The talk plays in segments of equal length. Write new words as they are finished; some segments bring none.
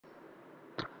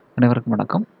அனைவருக்கும்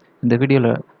வணக்கம். இந்த வீடியோவில்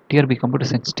டிஆர்பி கம்ப்யூட்டர்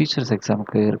சயின்ஸ் டீச்சர்ஸ்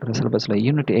எக்ஸாமுக்கு இருக்கிற சிலபஸில்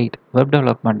யூனிட் 8 வெப்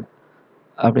டெவலப்மெண்ட்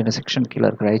அப்படின்ற செக்ஷன் கீழே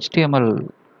இருக்கிற ஹெச்டிஎம்எல்ல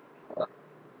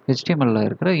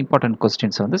இருக்கிற இம்பார்ட்டன்ட்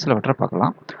கொஸ்டின்ஸ் வந்து சிலவற்றை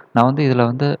பார்க்கலாம். நான் வந்து இதில்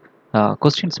வந்து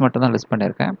கொஸ்டின்ஸ் மட்டும் தான் லிஸ்ட்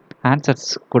பண்ணியிருக்கேன், ஆன்சர்ஸ்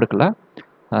கொடுக்கல.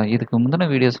 இதுக்கு முந்தின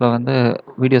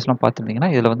வீடியோஸ்லாம்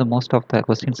பார்த்துருந்தீங்கன்னா இதில் வந்து மோஸ்ட் ஆஃப் த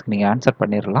கொஸ்டின்ஸ்க்கு நீங்கள் ஆன்சர்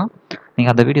பண்ணிடலாம்.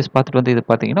 நீங்கள் அந்த வீடியோஸ் பார்த்துட்டு வந்து இது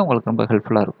பார்த்தீங்கன்னா உங்களுக்கு ரொம்ப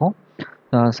ஹெல்ப்ஃபுல்லாக இருக்கும்.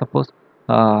 சப்போஸ்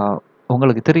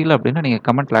உங்களுக்கு தெரியல அப்படின்னா நீங்கள்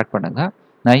கமெண்ட்டில் ஆட் பண்ணுங்கள்.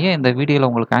 நான் ஏன் இந்த வீடியோவில்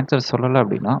உங்களுக்கு ஆன்சர் சொல்லலை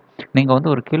அப்படின்னா, நீங்கள் வந்து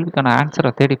ஒரு கேள்விக்கான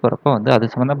ஆன்சரை தேடி போகிறப்ப வந்து அது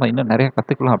சம்மந்தமாக இன்னும் நிறைய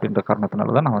கற்றுக்கலாம் அப்படின்ற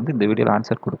காரணத்தினால தான் நான் வந்து இந்த வீடியோவில்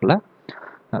ஆன்சர் கொடுக்கல.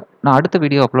 நான் அடுத்த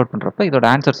வீடியோ அப்லோட் பண்ணுறப்ப இதோட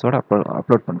ஆன்சர்ஸோடு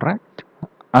அப்லோட் பண்ணுறேன்.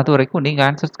 அது வரைக்கும் நீங்கள்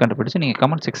ஆன்சர்ஸ் கண்டுபிடிச்சி நீங்கள்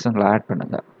கமெண்ட் செக்ஷனில் ஆட்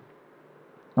பண்ணுங்கள்.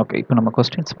 ஓகே, இப்போ நம்ம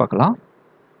கொஸ்டின்ஸ் பார்க்கலாம்.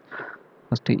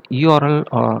 First URI.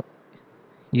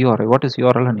 What is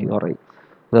URL and URI?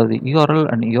 அதாவது URL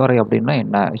அண்ட் URI அப்படின்னா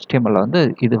என்ன, HTML வந்து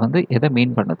இது வந்து எதை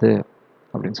மீன் பண்ணுது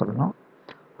அப்படின்னு சொல்லணும்.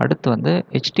 அடுத்து வந்து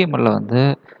HTML வந்து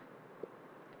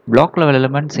block level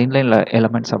elements, inline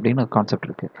elements அப்படின்னு ஒரு கான்செப்ட்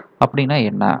இருக்குது. அப்படின்னா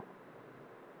என்ன,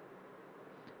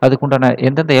 அதுக்குண்டான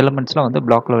எந்தெந்த எலிமெண்ட்ஸ்லாம் வந்து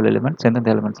பிளாக் லெவல் எலிமெண்ட்ஸ்,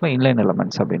 எந்தெந்த எலிமெண்ட்ஸ்லாம் இன்லைன்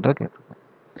எலிமெண்ட்ஸ் அப்படின்றத கேட்டிருக்கோம்.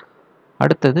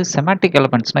 அடுத்தது செமாண்டிக்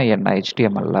எலிமெண்ட்ஸ்னால் என்ன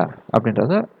HTML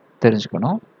அப்படின்றத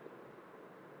தெரிஞ்சுக்கணும்.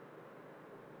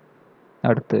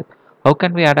 அடுத்து how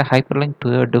can we add a hyperlink to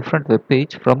a different web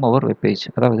page from our web page?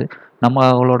 அதாவது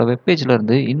நம்மளோட வெப் பேஜில்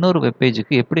இருந்து இன்னொரு வெப்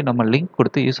பேஜுக்கு எப்படி நம்ம லிங்க்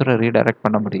கொடுத்து யூஸரை ரீடைரக்ட்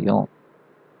பண்ண முடியும்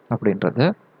அப்படின்றது.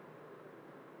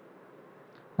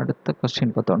 அடுத்த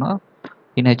கொஸ்டின் பார்த்தோன்னா,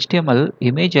 in HTML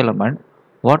image element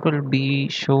what will be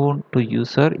shown to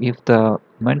user if the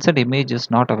mentioned image is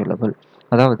not available?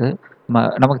 அதாவது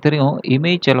நமக்கு தெரியும்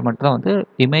இமேஜ் எலிமெண்ட் தான் வந்து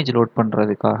இமேஜ் லோட்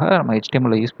பண்ணுறதுக்காக நம்ம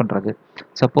HTML யூஸ் பண்ணுறது.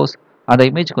 சப்போஸ் அந்த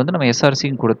இமேஜுக்கு வந்து நம்ம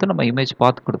எஸ்ஆர்சின்னு கொடுத்து நம்ம இமேஜ்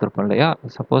பாத் கொடுத்துருப்போம் இல்லையா.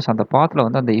 சப்போஸ் அந்த பாத்தில்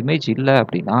வந்து அந்த இமேஜ் இல்லை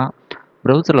அப்படின்னா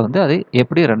ப்ரௌசரில் வந்து அது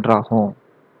எப்படி ரெண்டர் ஆகும்.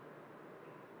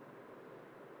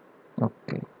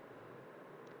 ஓகே,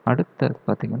 அடுத்தது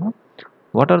பார்த்தீங்கன்னா,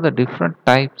 what are the different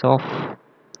types of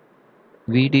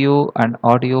video and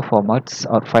audio formats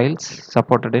R files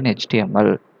supported in HTML?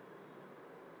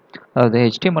 அதாவது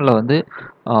HTML வந்து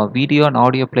வீடியோ அண்ட்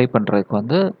ஆடியோ ப்ளே பண்ணுறதுக்கு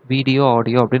வந்து வீடியோ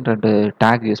ஆடியோ அப்படின்னு 2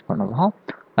 டேக் யூஸ் பண்ணுவோம்.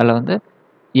 அதில் வந்து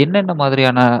என்னென்ன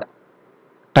மாதிரியான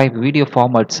டைப் வீடியோ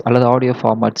ஃபார்மேட்ஸ் அல்லது ஆடியோ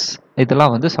ஃபார்மேட்ஸ்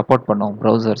இதெல்லாம் வந்து சப்போர்ட் பண்ணும்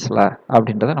ப்ரௌசர்ஸில்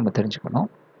அப்படின்றத நம்ம தெரிஞ்சுக்கணும்.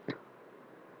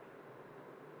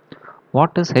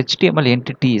 What is HTML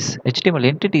entities? HTML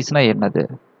entities-னா என்னது?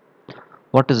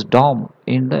 What is DOM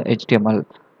in the HTML?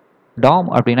 DOM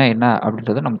அப்படின்னா என்ன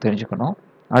அப்படின்றத நம்ம தெரிஞ்சுக்கணும்.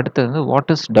 அடுத்தது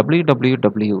வாட் இஸ்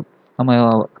www? நம்ம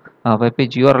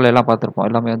வெப்பேஜ் URL எல்லாம் பார்த்துருப்போம்,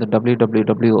 எல்லாமே வந்து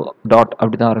www டாட்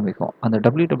அப்படி தான் ஆரம்பிக்கும். அந்த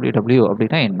www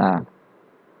அப்படின்னா என்ன?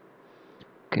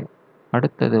 ஓகே,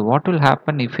 அடுத்தது what will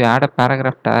happen if you add a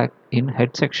paragraph take in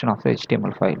head section of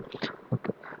HTML file?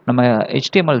 Okay, நம்ம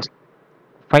HTML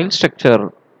ஃபைல் ஸ்ட்ரக்சர்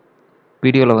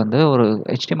வீடியோவில் வந்து ஒரு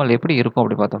HTML எப்படி இருக்கும்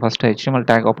அப்படி பார்த்தோம். ஃபஸ்ட்டு HTML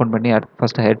டேக் ஓப்பன் பண்ணி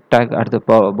ஃபஸ்ட்டு ஹெட் டேக், அடுத்து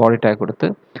பாடி டேக் கொடுத்து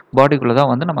பாடிக்குள்ளே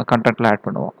தான் வந்து நம்ம கண்டென்ட்டில் ஆட்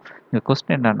பண்ணுவோம். இந்த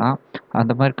கொஸ்டின் என்னென்னா,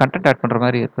 அந்த மாதிரி கண்டென்ட் ஆட் பண்ணுற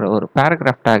மாதிரி இருக்கிற ஒரு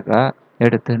பேராகிராஃப் டேக்கை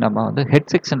எடுத்து நம்ம வந்து ஹெட்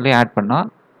செக்ஷன்லேயே ஆட் பண்ணால்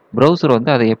ப்ரௌசர்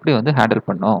வந்து அதை எப்படி வந்து ஹேண்டில்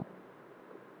பண்ணோம்.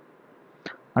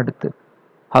 அடுத்து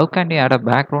how can you add a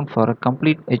background for a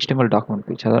complete HTML document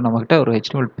page? அதாவது நம்மகிட்ட ஒரு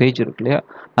HTML பேஜ் இருக்கு இல்லையா,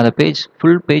 அந்த பேஜ்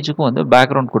ஃபுல் பேஜுக்கும் வந்து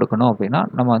பேக்ரவுண்ட் கொடுக்கணும் அப்படின்னா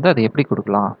நம்ம வந்து அதை எப்படி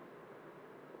கொடுக்கலாம்.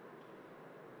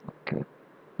 ஓகே,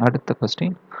 அடுத்த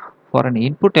question, for an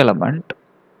input element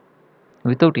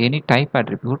without any type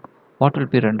attribute what will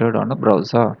be rendered on a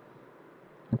browser?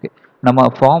 Okay, நம்ம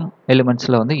ஃபார்ம்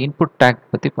எலிமெண்ட்ஸில் வந்து இன்புட் டேக்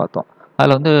பற்றி பார்த்தோம்.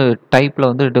 அதில் வந்து டைப்பில்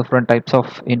வந்து different types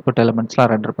of input எலிமெண்ட்ஸ்லாம்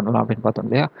render பண்ணலாம் அப்படின்னு பார்த்தோம்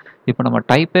இல்லையா. இப்போ நம்ம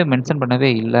டைப்பே மென்ஷன் பண்ணவே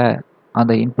இல்லை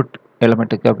அந்த இன்புட்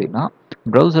எலிமெண்ட்டுக்கு அப்படின்னா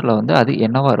ப்ரௌசரில் வந்து அது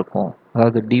என்னவா இருக்கும்,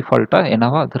 அதாவது டிஃபால்ட்டாக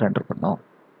என்னவா அது ரெண்டர் பண்ணும்.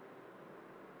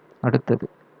 அடுத்தது,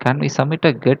 can we submit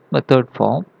a get method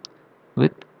form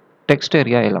with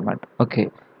textarea element? Okay,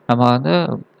 நம்ம வந்து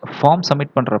ஃபார்ம்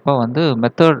சப்மிட் பண்ணுறப்ப வந்து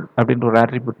மெத்தட் அப்படின்ற ஒரு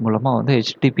ஆட்ரிபியூட் மூலமாக வந்து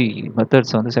HTTP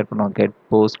மெத்தட்ஸ் வந்து செட் பண்ணுவோம். கெட்,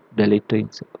 போஸ்ட், டெலிட்,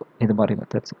 இது மாதிரி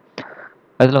மெத்தட்ஸ்.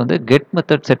 அதில் வந்து கெட்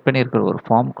மெத்தட் செட் பண்ணியிருக்கிற ஒரு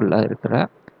ஃபார்முக்குள்ளே இருக்கிற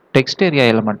textarea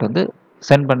எலிமெண்ட் வந்து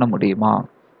சென்ட் பண்ண முடியுமா?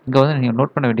 இங்கே வந்து நீங்கள்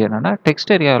நோட் பண்ண வேண்டிய என்னென்னா,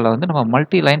 textarea-வில் வந்து நம்ம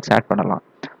மல்டி லைன்ஸ் ஆட் பண்ணலாம்.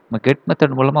 நம்ம கெட்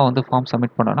மெத்தட் மூலமாக வந்து ஃபார்ம்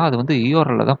சப்மிட் பண்ணோன்னா அது வந்து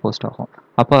URL தான் போஸ்ட் ஆகும்.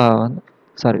 அப்போ வந்து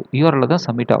URL தான்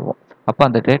சப்மிட் ஆகும். அப்போ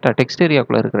அந்த டேட்டா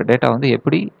textarea-க்குள்ளே இருக்கிற டேட்டா வந்து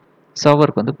எப்படி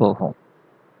சர்வருக்கு வந்து போகும்.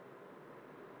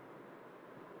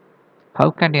 how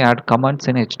can you add comments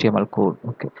in HTML code?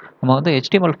 Okay, நம்ம வந்து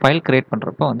HTML ஃபைல் கிரியேட்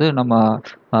பண்ணுறப்போ வந்து நம்ம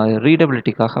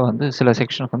ரீடபிலிட்டிக்காக வந்து சில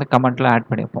செக்ஷனுக்கு வந்து கமெண்ட்லாம் ஆட்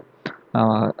பண்ணியிருப்போம்.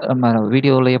 நம்ம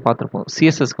வீடியோவிலேயே பார்த்துருப்போம்,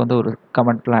 CSSக்கு வந்து ஒரு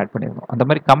கமெண்ட்லாம் ஆட் பண்ணியிருப்போம். அந்த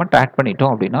மாதிரி கமெண்ட் ஆட்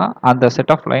பண்ணிட்டோம் அப்படின்னா அந்த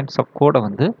செட் ஆஃப் லைன்ஸ் ஆஃப் கோடை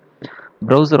வந்து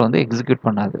ப்ரௌசர் வந்து எக்ஸிக்யூட்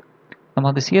பண்ணாது. நம்ம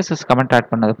வந்து சிஎஸ்எஸ் கமெண்ட் ஆட்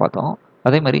பண்ணதை பார்த்தோம்.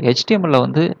 அதே மாதிரி HTML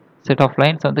வந்து செட் ஆஃப்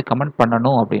லைன்ஸ் வந்து கமெண்ட்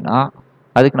பண்ணணும் அப்படின்னா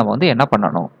அதுக்கு நம்ம வந்து என்ன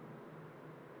பண்ணணும்?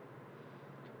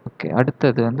 ஓகே,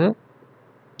 அடுத்தது வந்து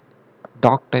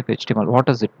talk type HTML. What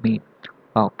does it mean?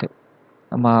 Okay,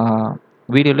 நம்ம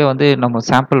வீடியோலேயே வந்து நம்ம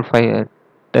சாம்பிள்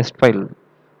டெஸ்ட் ஃபைல்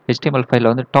HTML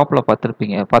ஃபைலில் வந்து டாப்பில்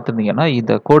பார்த்துருந்தீங்கன்னா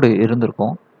இந்த கோடு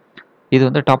இருந்திருக்கும். இது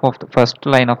வந்து top of the first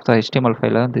line of the HTML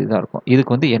ஃபைலில் வந்து இதாக இருக்கும்.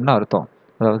 இதுக்கு வந்து என்ன அர்த்தம்?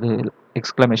 அதாவது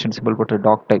எக்ஸ்க்ளமேஷன் சிம்பிள் போட்டு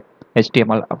டாக் டைப்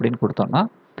HTML அப்படின்னு கொடுத்தோம்னா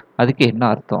அதுக்கு என்ன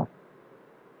அர்த்தம்?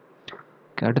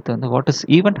 ஓகே, அடுத்து வந்து what is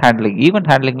event handling? Event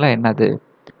ஹேண்ட்லிங்லாம் என்னது?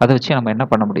 அதை வச்சு நம்ம என்ன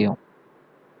பண்ண முடியும்?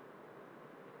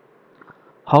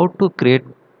 How to create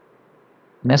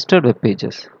nested web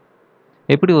pages?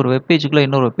 எப்படி ஒரு வெப் பேஜுக்குள்ளே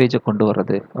இன்னொரு வெப் பேஜை கொண்டு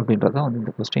வர்றது அப்படின்றது தான் வந்து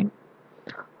இந்த கொஸ்டின்.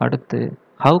 அடுத்து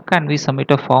how can we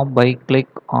submit a form by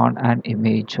click on an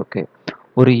image? Okay,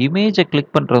 ஒரு இமேஜை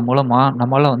கிளிக் பண்ணுறது மூலமாக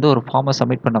நம்மளால் வந்து ஒரு ஃபார்மை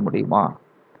சப்மிட் பண்ண முடியுமா?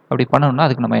 அப்படி பண்ணணும்னா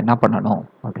அதுக்கு நம்ம என்ன பண்ணணும்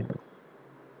அப்படின்றது.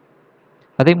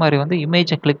 அதே மாதிரி வந்து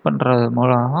இமேஜை கிளிக் பண்ணுறது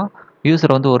மூலமாக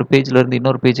யூசரை வந்து ஒரு பேஜ்லேருந்து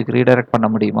இன்னொரு பேஜுக்கு ரீடைரக்ட் பண்ண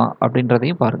முடியுமா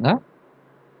அப்படின்றதையும் பாருங்கள்.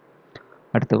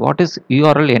 அடுத்து what is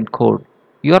URL encode?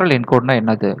 URL என்கோட்னா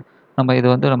என்னது? நம்ம இது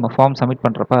வந்து நம்ம ஃபார்ம் சப்மிட்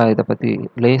பண்ணுறப்ப இதை பற்றி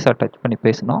லேஸாக டச் பண்ணி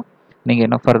பேசணும். நீங்கள்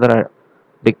என்ன ஃபர்தராக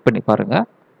டிக் பண்ணி பாருங்கள்.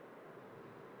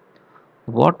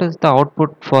 What is the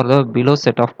output for the below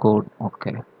set of code?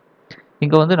 Okay,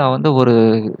 இங்கே வந்து நான் வந்து ஒரு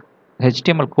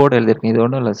HTML கோட் எழுதியிருக்கேன். இது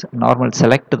ஒன்றும் இல்லை, நார்மல்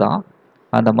செலக்ட் தான்.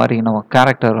 அந்த மாதிரி நம்ம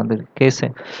கேரக்டர் வந்து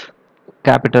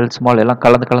கேபிட்டல் ஸ்மால் எல்லாம்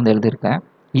கலந்து எழுதியிருக்கேன்.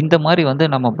 இந்த மாதிரி வந்து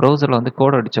நம்ம ப்ரௌசரில் வந்து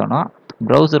கோட் அடித்தோன்னா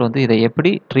ப்ரௌசர் வந்து இதை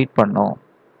எப்படி ட்ரீட் பண்ணும்?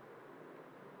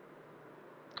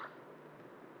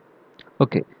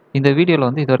 ஓகே, இந்த வீடியோவில்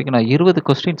வந்து இது வரைக்கும் நான் 20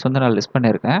 கொஸ்டின்ஸ் வந்து நான் லிஸ்ட்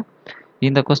பண்ணியிருக்கேன்.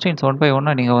 இந்த கொஸ்டின்ஸ் ஒன் பை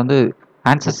ஒன்னாக நீங்கள் வந்து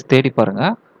ஆன்சர்ஸ் தேடி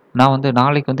பாருங்கள். நான் வந்து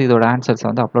நாளைக்கு வந்து இதோட ஆன்சர்ஸை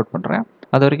வந்து அப்லோட் பண்ணுறேன்.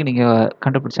 அது வரைக்கும் நீங்கள்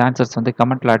கண்டுபிடிச்ச ஆன்சர்ஸ் வந்து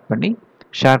கமெண்ட்டில் ஆட் பண்ணி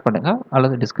ஷேர் பண்ணுங்கள்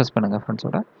அல்லது டிஸ்கஸ் பண்ணுங்கள்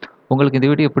ஃப்ரெண்ட்ஸோட. உங்களுக்கு இந்த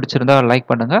வீடியோ பிடிச்சிருந்தா லைக்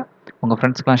பண்ணுங்கள், உங்கள்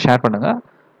ஃப்ரெண்ட்ஸ்க்கெலாம் ஷேர் பண்ணுங்கள்.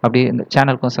 அப்படியே இந்த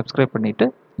சேனலுக்கும் சப்ஸ்கிரைப் பண்ணிவிட்டு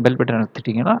பெல் பட்டன்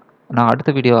எடுத்துட்டிங்கன்னா நான்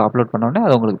அடுத்த வீடியோ அப்லோட் பண்ணோடனே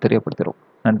அதை உங்களுக்கு தெரியப்படுத்திடும்.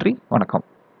 நன்றி, வணக்கம்.